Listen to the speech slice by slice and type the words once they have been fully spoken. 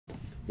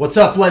What's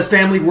up, Blez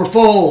family? We're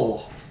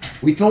full.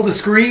 We filled the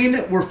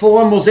screen. We're full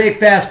on Mosaic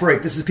Fast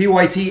Break. This is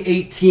PYT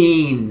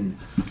 18.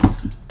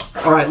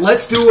 All right,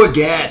 let's do a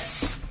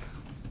guess.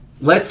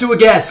 Let's do a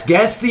guess.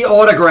 Guess the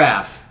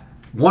autograph.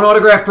 One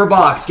autograph per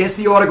box. Guess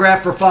the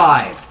autograph for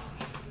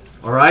 5.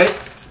 All right?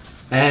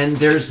 And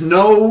there's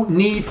no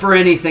need for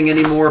anything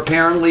anymore,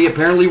 apparently.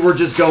 Apparently, we're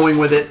just going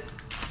with it.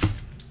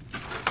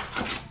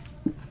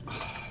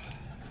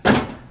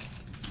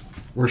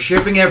 We're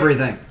shipping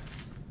everything.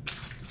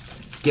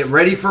 Get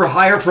ready for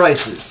higher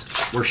prices.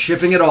 We're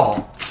shipping it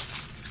all.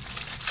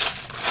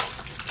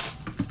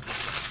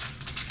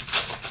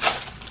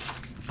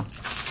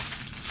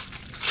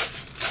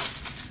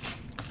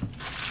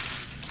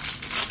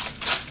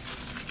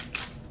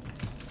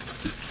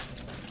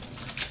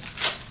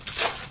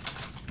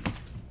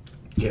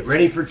 Get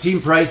ready for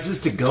team prices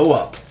to go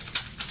up.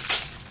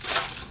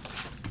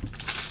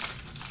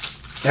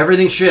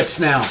 Everything ships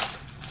now.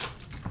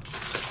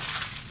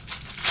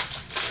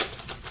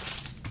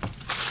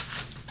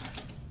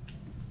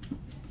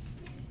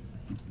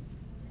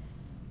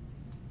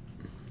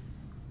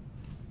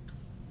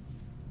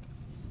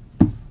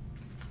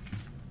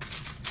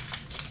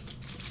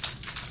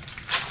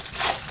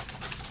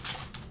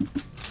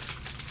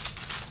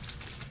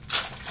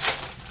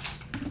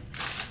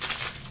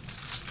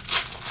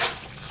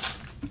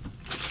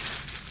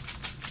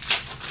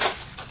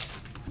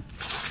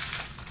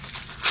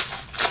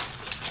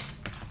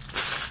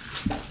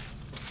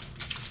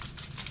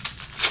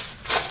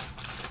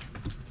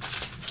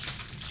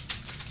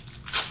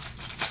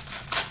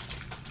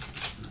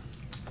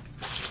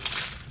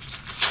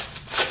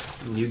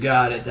 You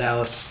got it,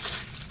 Dallas.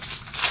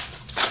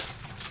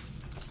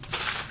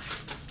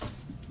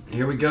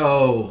 Here we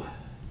go.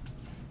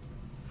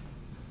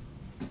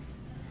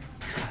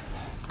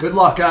 Good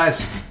luck,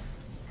 guys.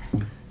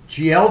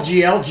 GL,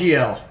 GL,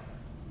 GL.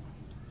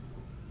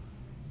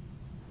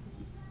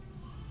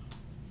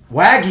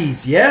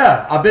 Waggies,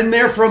 yeah. I've been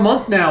there for a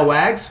month now,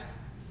 Wags.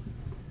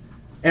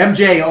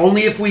 MJ,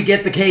 only if we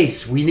get the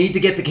case. We need to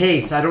get the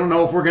case. I don't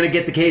know if we're going to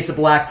get the case of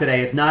black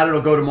today. If not, it'll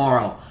go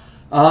tomorrow.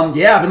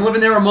 Yeah, I've been living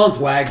there a month,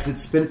 Wags.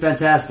 It's been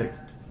fantastic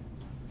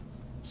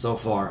so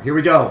far. Here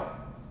we go.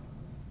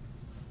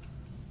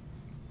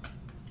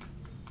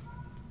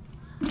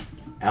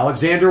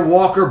 Alexander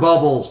Walker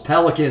Bubbles,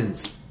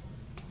 Pelicans.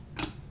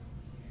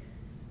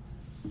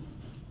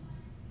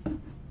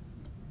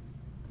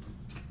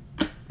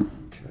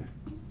 Okay.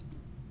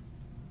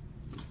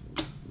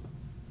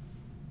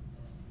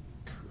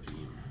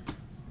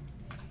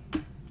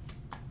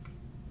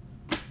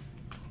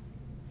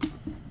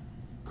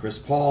 Chris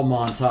Paul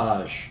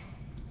montage.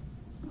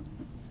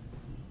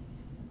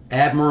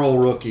 Admiral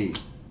rookie.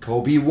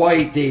 Kobe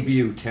White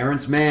debut.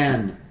 Terrence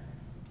Mann.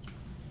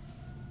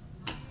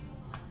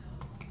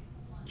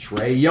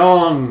 Trae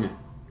Young.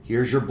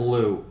 Here's your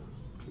blue.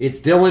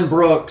 It's Dylan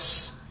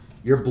Brooks.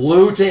 Your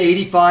blue to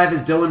 85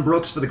 is Dylan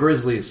Brooks for the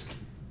Grizzlies.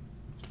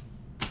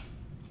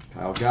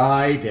 Kyle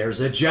Guy. There's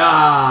a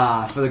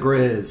Ja for the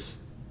Grizz.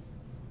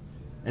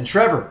 And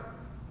Trevor.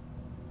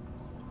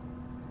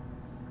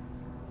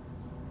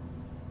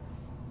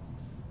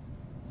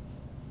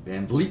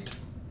 Van Vliet.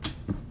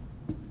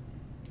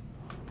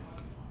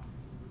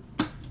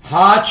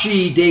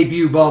 Hachi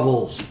debut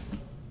bubbles.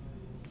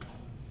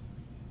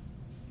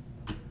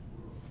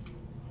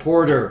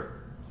 Porter.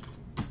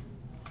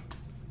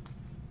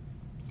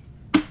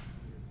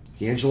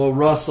 D'Angelo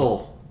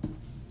Russell.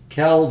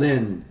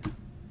 Keldon.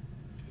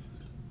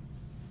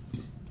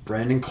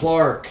 Brandon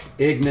Clark.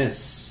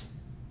 Ignis.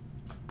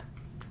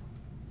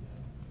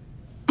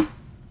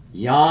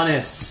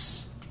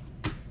 Giannis.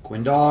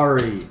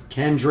 Quindari.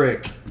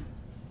 Kendrick.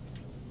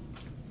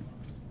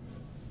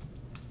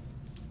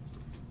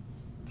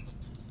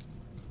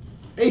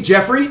 Hey,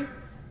 Jeffrey.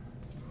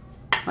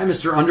 Hi,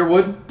 Mr.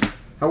 Underwood.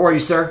 How are you,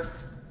 sir?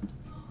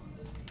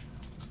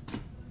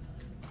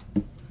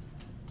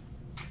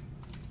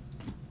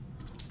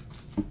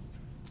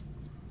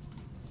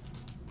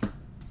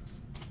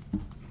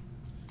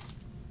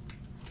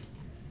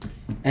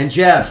 And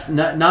Jeff,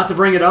 not to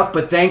bring it up,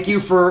 but thank you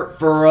for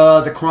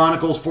the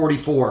Chronicles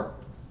 44.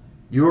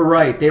 You were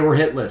right. They were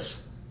hitless.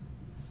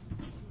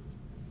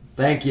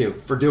 Thank you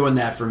for doing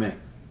that for me.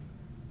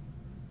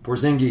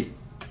 Porzingis.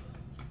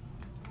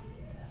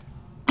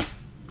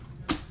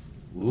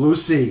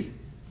 Lucy.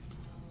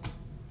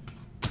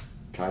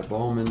 Kai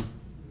Bowman.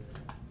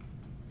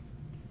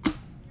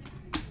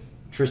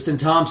 Tristan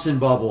Thompson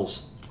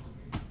bubbles.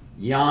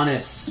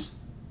 Giannis.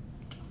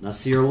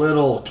 Nasir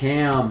Little.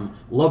 Cam.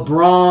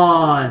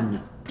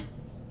 LeBron.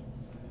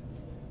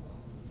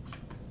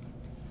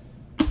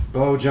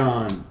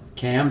 Bojan.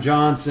 Cam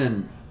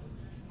Johnson.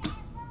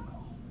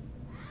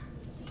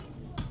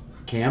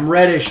 Cam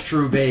Reddish,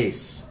 true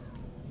base.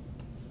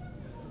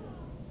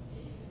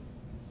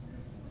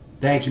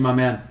 Thank you, my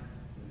man.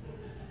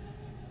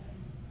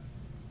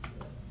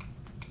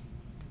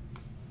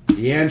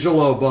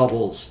 D'Angelo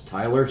bubbles.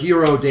 Tyler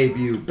Hero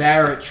debut.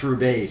 Barrett, true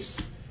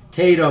base.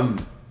 Tatum.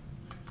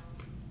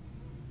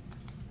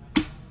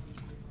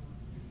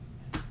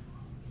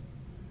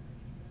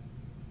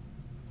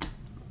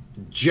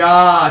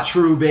 Ja,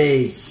 true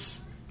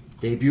base.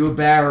 Debut of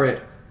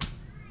Barrett.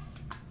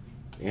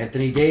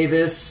 Anthony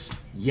Davis.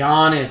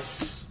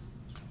 Giannis.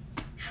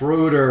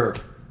 Schroeder.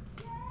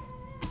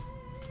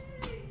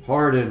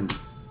 Harden.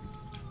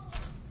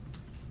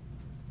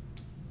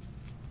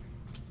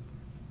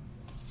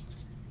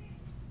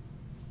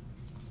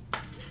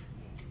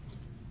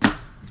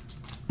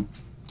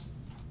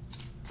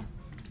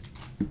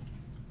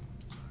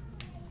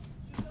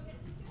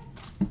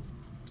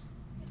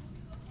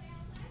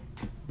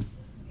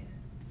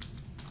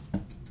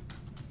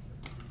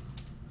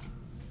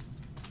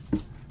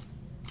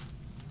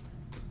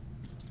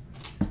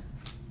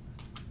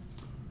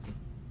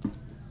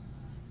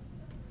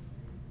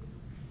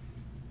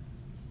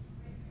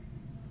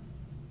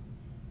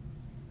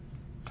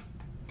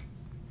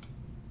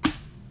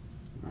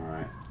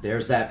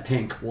 There's that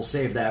pink. We'll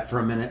save that for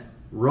a minute.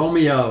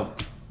 Romeo.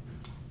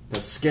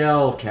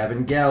 Pascal.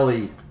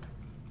 Cabangeli.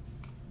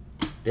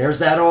 There's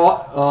that.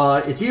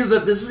 It's either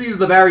this is either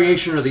the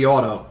variation or the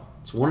auto.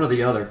 It's one or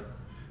the other.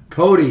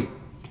 Cody.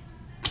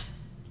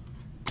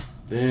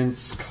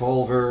 Vince.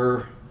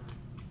 Culver.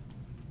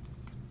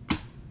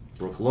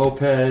 Brooke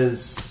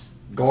Lopez.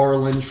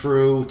 Garland.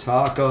 True.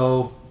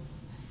 Taco.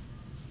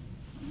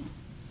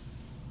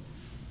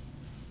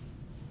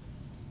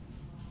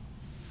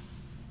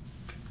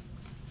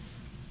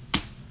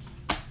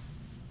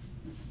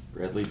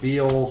 Bradley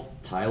Beal,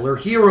 Tyler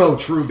Hero,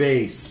 true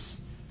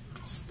base.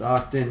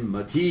 Stockton,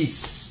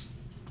 Matisse.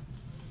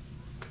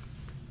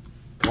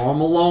 Karl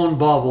Malone,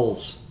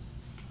 bubbles.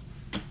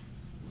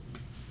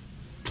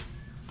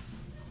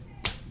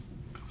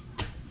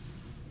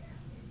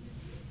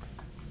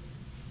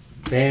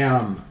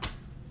 Bam.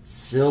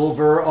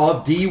 Silver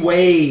of D.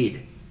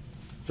 Wade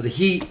for the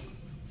Heat.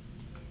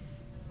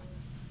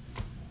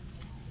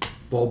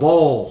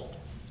 Bol.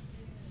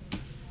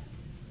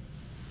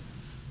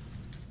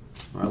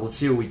 All right, let's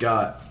see what we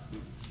got.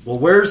 Well,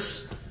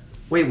 wait,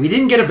 we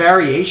didn't get a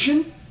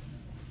variation?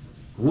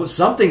 Well,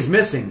 something's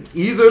missing.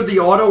 Either the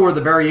auto or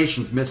the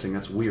variation's missing.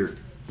 That's weird.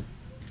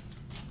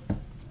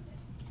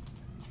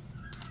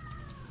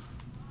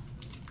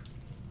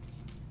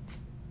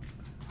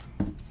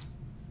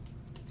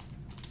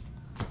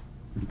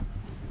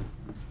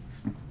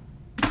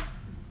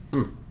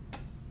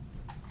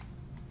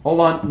 Hold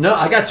on. No,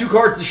 I got two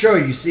cards to show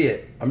you. You see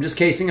it. I'm just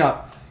casing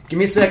up. Give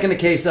me a second to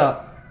case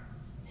up.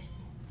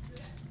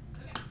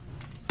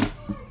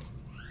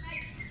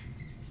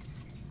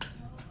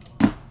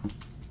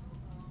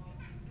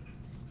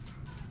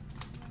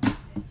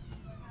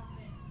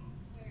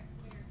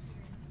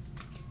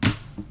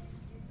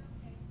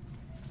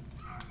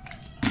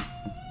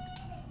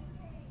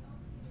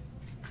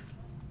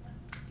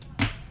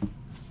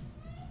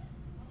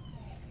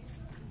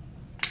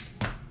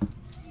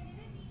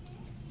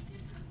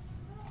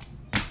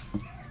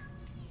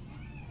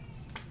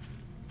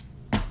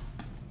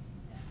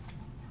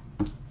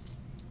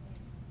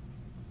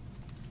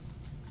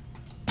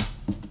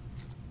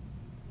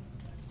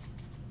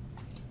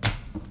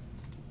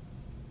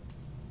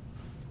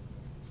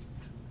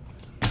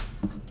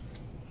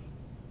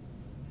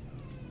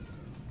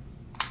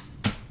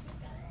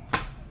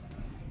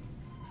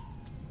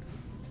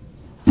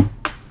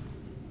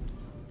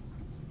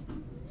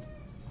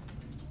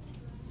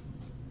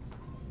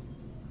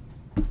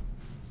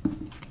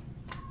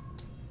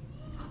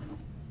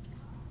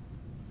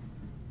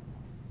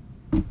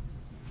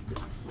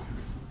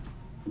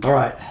 All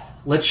right,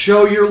 let's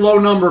show your low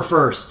number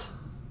first.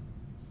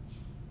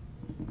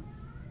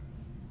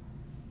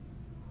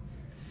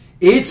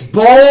 It's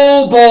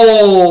Bol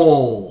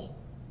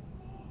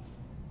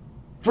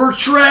for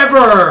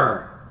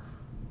Trevor.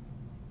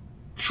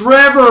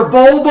 Trevor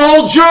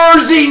Bol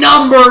jersey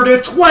number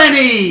to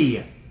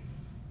 20.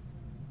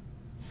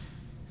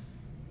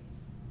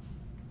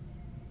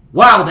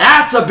 Wow,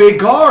 that's a big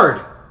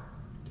card.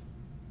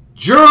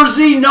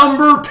 Jersey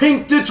number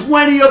pink to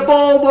 20 of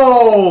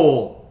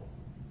Bol.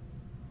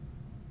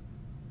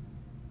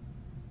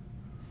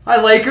 Hi,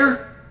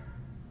 Laker.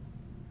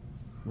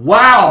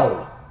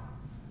 Wow.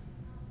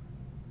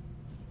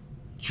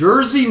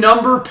 Jersey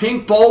number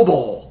pink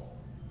Bol.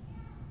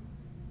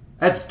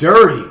 That's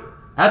dirty.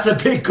 That's a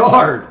big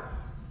card.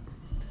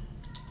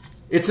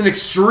 It's an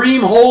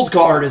extreme hold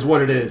card is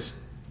what it is.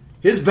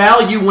 His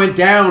value went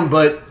down,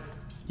 but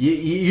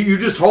you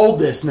just hold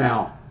this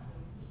now.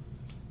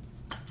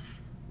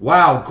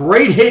 Wow,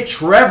 great hit,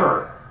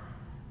 Trevor.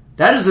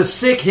 That is a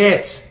sick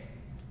hit.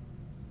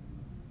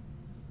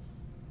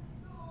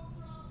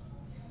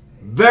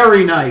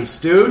 Very nice,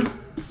 dude.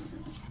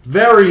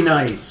 Very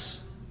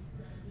nice.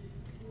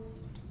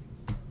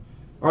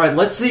 All right,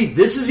 let's see.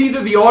 This is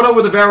either the auto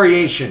or the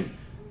variation.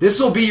 This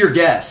will be your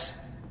guess.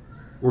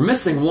 We're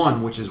missing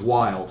one, which is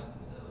wild.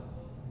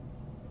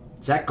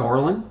 Is that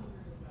Garland?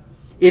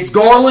 It's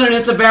Garland and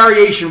it's a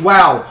variation.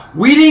 Wow.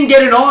 We didn't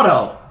get an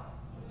auto.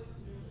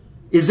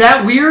 Is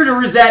that weird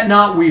or is that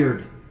not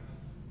weird?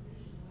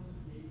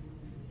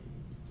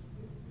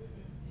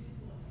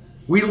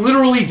 We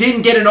literally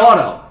didn't get an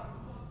auto.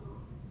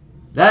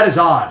 That is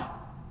odd.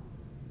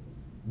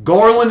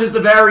 Garland is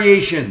the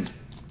variation.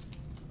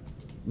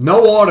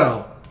 No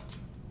auto.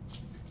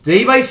 Did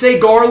anybody say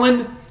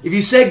Garland? If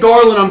you said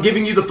Garland, I'm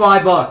giving you the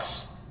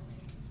 $5.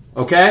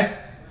 Okay?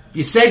 If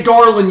you said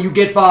Garland, you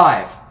get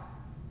 5.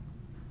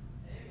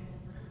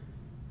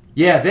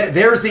 Yeah,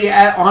 there's the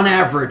on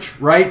average,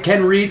 right?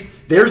 Ken Reed,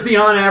 there's the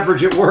on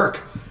average at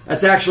work.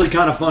 That's actually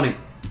kind of funny.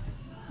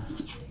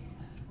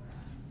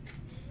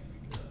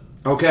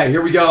 Okay,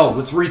 here we go.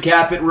 Let's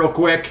recap it real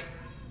quick.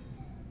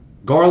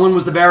 Garland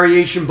was the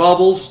variation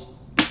bubbles.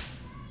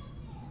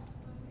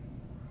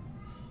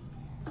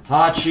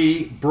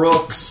 Hachi,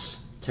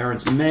 Brooks,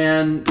 Terrence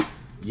Mann,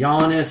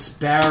 Giannis,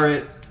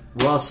 Barrett,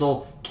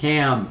 Russell,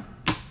 Cam,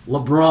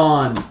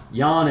 LeBron,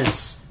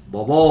 Giannis,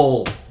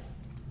 Bobol,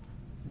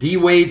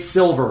 D-Wade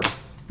Silver,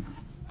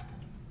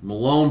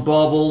 Malone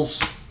Bubbles,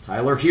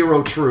 Tyler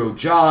Hero True,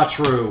 Ja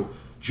True,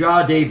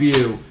 Ja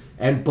Debut,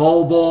 and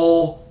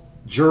Bobo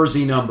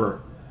jersey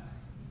number.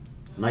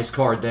 Nice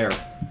card there.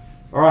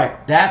 All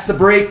right, that's the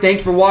break. Thank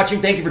you for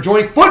watching. Thank you for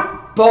joining.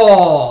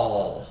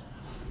 Football!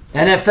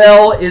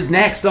 NFL is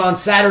next on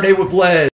Saturday with Blez.